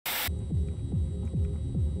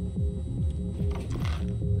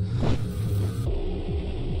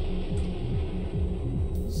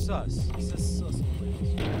sus. He says sus always.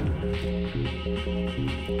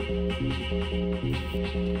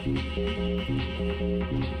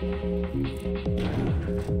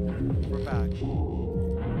 We're back.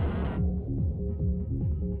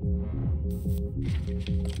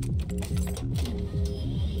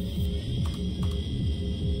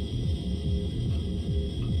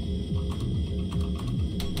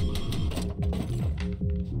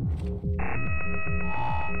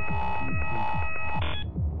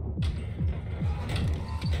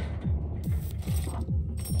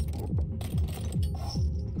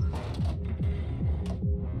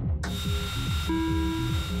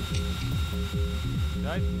 Did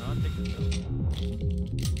I not take the note?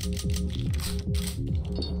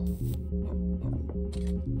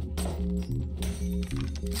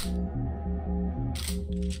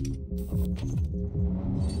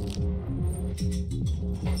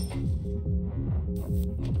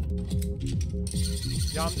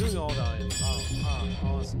 Yeah, I'm doing all that.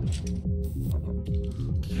 Awesome.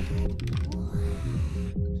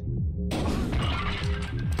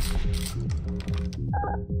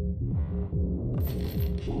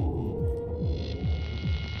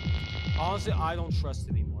 Honestly, I don't trust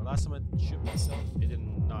it anymore. Last time I shoot myself, it did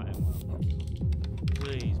not end well.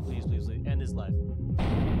 Please, please, please, please, end his life.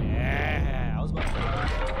 Yeah, I was about to.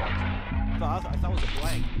 I thought it was a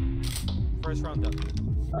blank. First round done.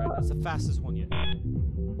 Alright, that's the fastest one yet.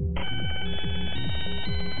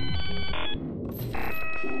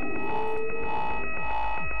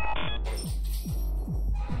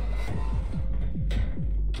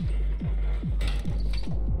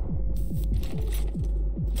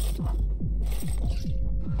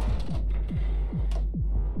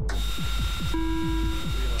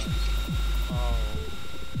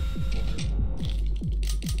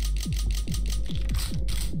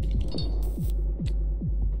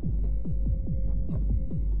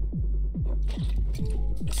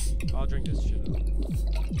 I'll drink this shit up.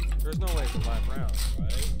 There's no way it's a live round,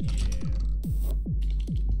 right? Yeah.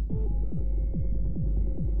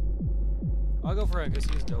 I'll go for it because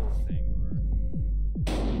he's double thing.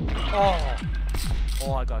 Oh!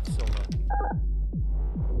 Oh, I got so lucky.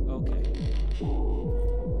 Okay.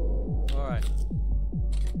 Alright.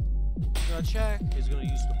 He's gonna check. He's gonna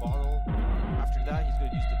use the bottle. After that, he's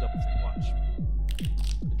gonna use the double thing. Watch.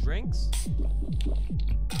 The drinks.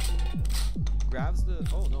 Grabs the.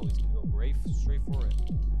 Oh no, he's gonna go straight for it.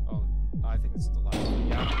 Oh, I think it's the last one.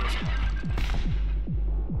 Yeah, this one.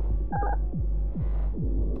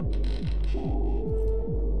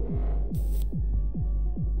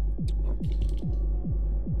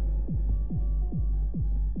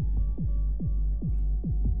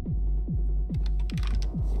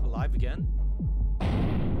 Alive again?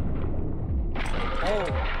 Oh!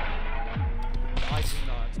 I did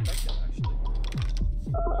not expect that actually.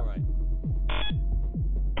 Alright.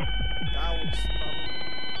 That was probably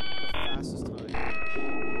the fastest time.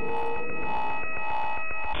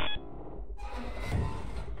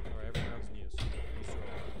 Alright, every round's in use.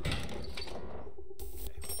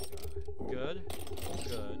 Okay, good.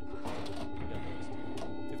 Good. We got those.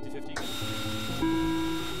 50-50.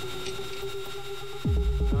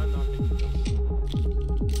 No, I'm not thinking this.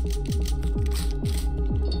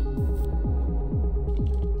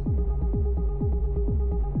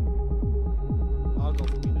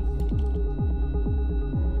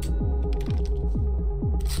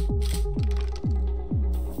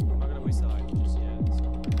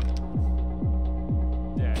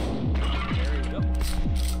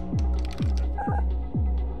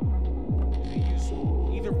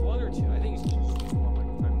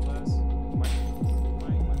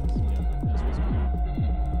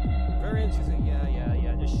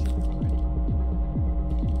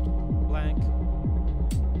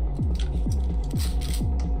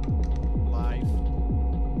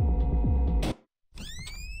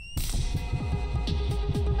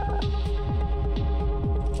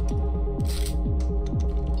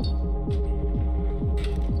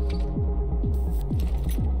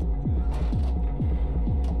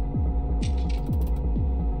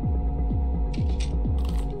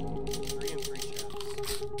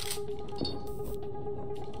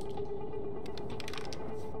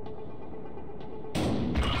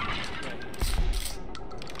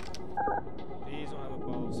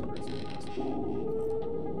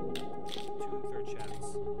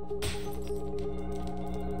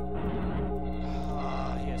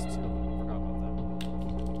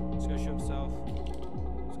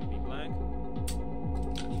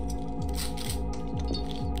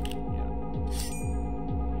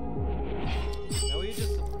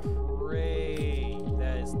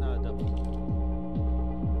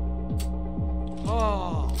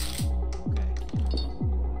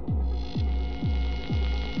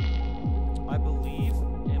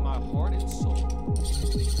 heart and soul.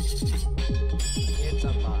 It's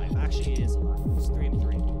alive. Actually, it is alive. It's 3 and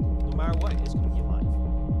 3. No matter what, it's going to be alive.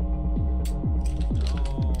 No.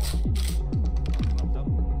 I'm dumb.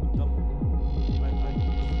 I'm dumb. I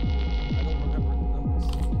don't remember the numbers.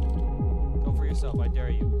 Go for yourself. I dare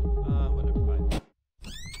you. Whatever. Bye.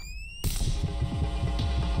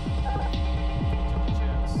 Took a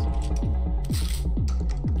chance.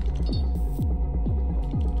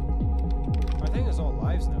 I think it's all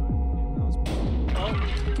lives now. Oh.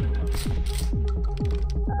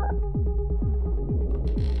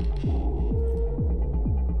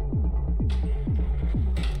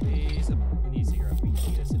 Please, we need a cigarette. We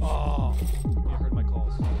need a cigarette. Oh, it heard my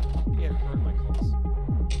calls. It heard my calls.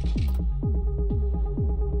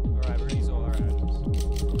 Alright, we're gonna use all our items.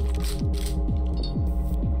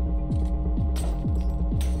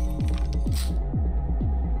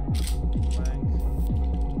 Blank.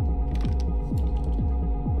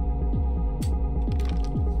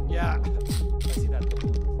 Yeah, I see that.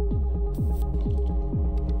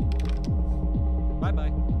 Bye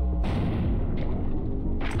bye.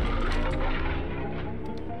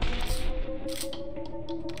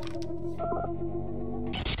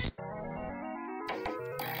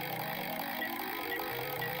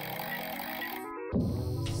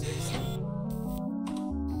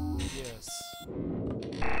 Yes.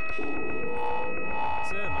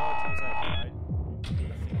 That's it. All the times I've died.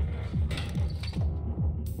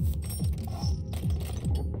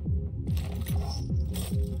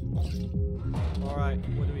 Alright,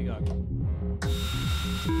 what do we got?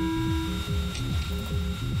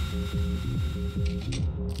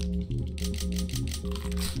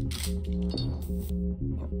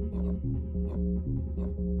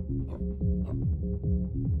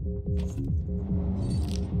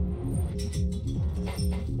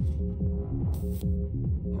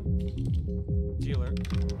 Dealer.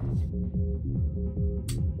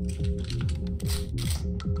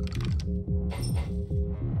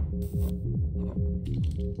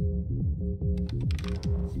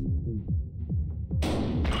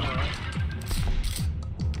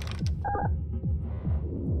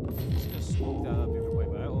 Just gonna smoke that up either way,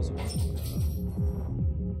 but I also want to smoke that up.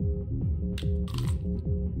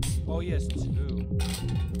 Oh yes, 2.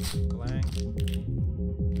 Blank.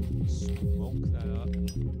 Smoke that up.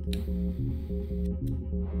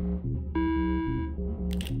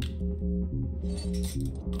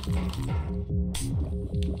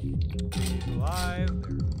 He's alive.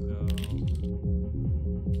 There we go.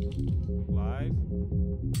 Live?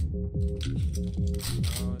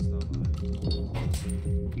 No, it's not live.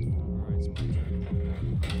 Alright, it's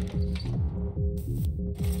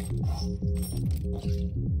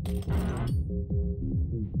my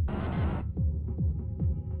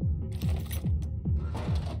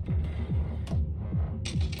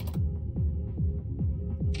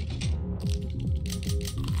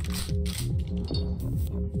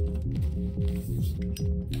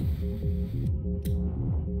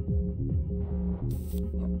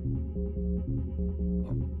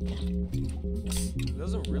It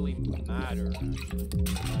doesn't really matter, actually.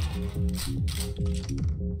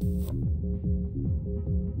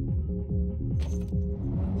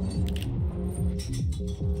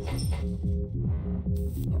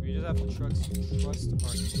 We just have to trust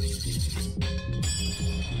our instincts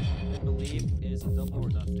and believe it is a double or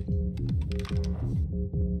nothing.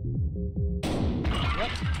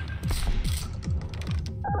 Yep.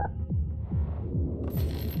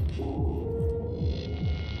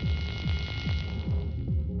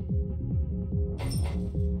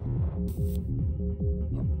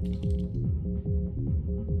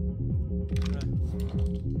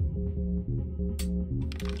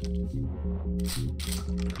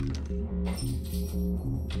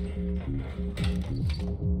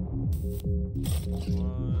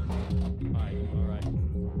 Alright.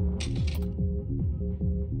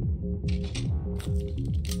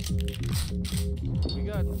 We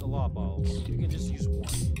got a lot of bottles. You can just use one.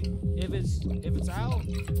 If it's out,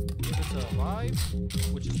 if it's alive,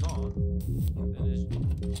 which is not, then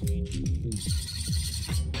it's GG.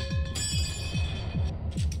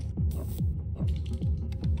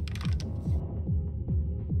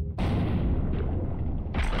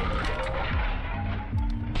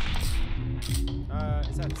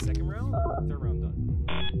 Is that the second round or third round done?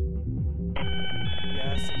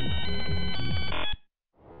 Yeah, second round done.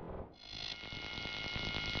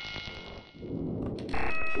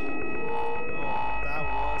 Oh, that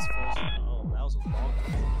was first round. Oh, that was a long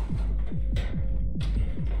time.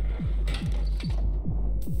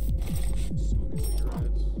 Smoking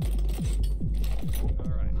cigarettes.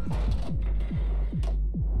 Alright.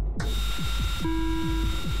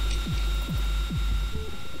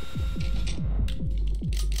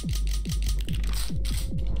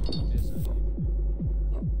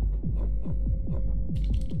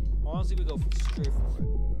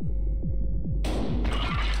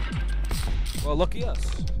 Well, lucky us.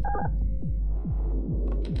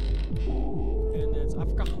 And it's, I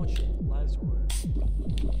forgot how much lives were.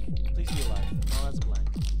 Please be alive. No, that's a blank.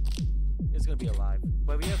 It's gonna be alive.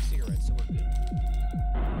 But we have cigarettes, so we're good.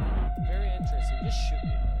 Very interesting. Just shoot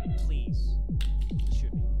me already, please. Just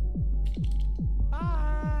shoot me.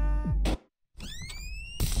 Bye!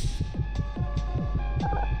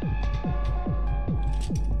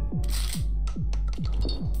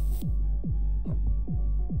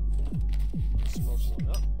 Smoke one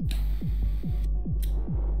up.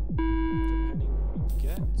 Depending what we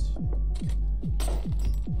get.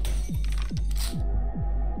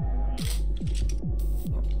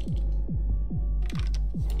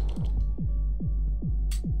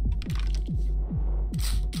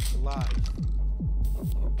 Alive.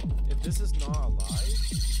 If this is not alive,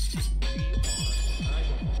 we are kind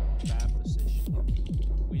of in a bad position.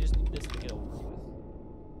 We just need this to get over with.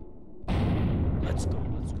 Let's go,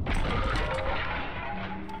 let's go.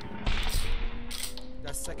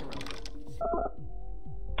 That's second round.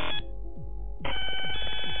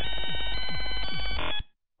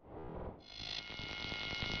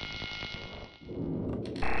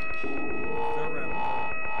 Third round.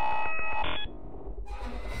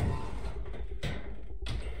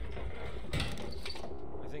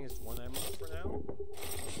 I think it's one ammo for now.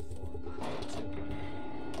 Two.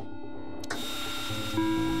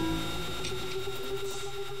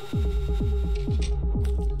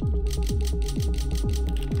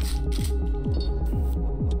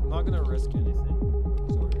 I'm not gonna risk anything,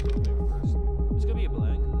 so we're gonna go there first. It's gonna be a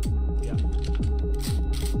blank. Yeah.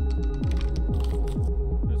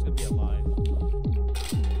 It's gonna be a live.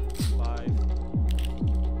 Live.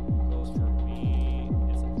 Goes for me.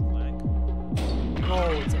 It's a blank.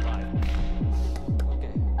 Oh, it's a live.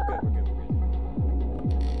 Okay, we're good, we're good, we're good.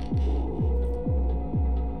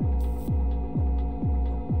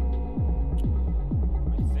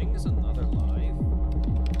 I think it's another live.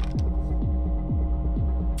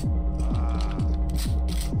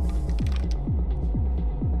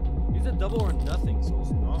 It's a double or nothing, so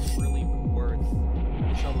it's not really worth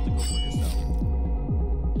the trouble to go for yourself.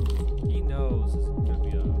 He knows it's gonna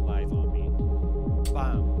be a live on me.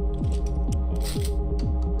 Bam. Oh.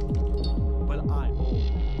 But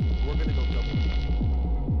we're gonna go double or nothing.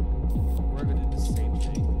 We're gonna do the same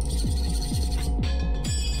thing.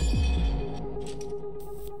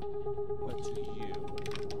 But to you.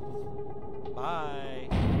 Bye.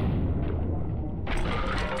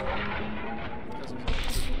 Because there's another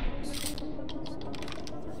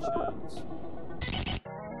chance.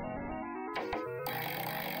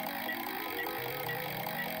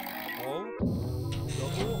 Oh,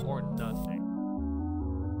 double or nothing.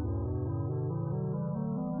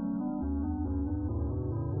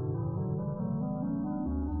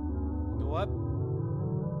 You know what?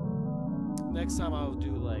 Next time I'll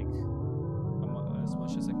do like as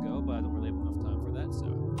much as I go, but I don't really have enough time for that, so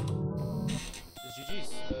it's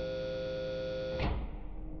GG's.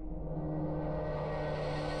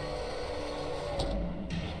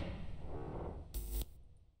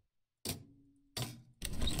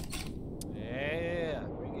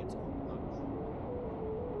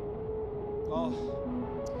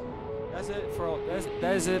 Well,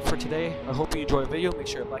 that is it for today. I hope you enjoyed the video. Make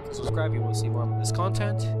sure to like and subscribe if you want to see more of this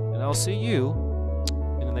content. And I'll see you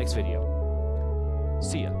in the next video.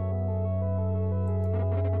 See ya.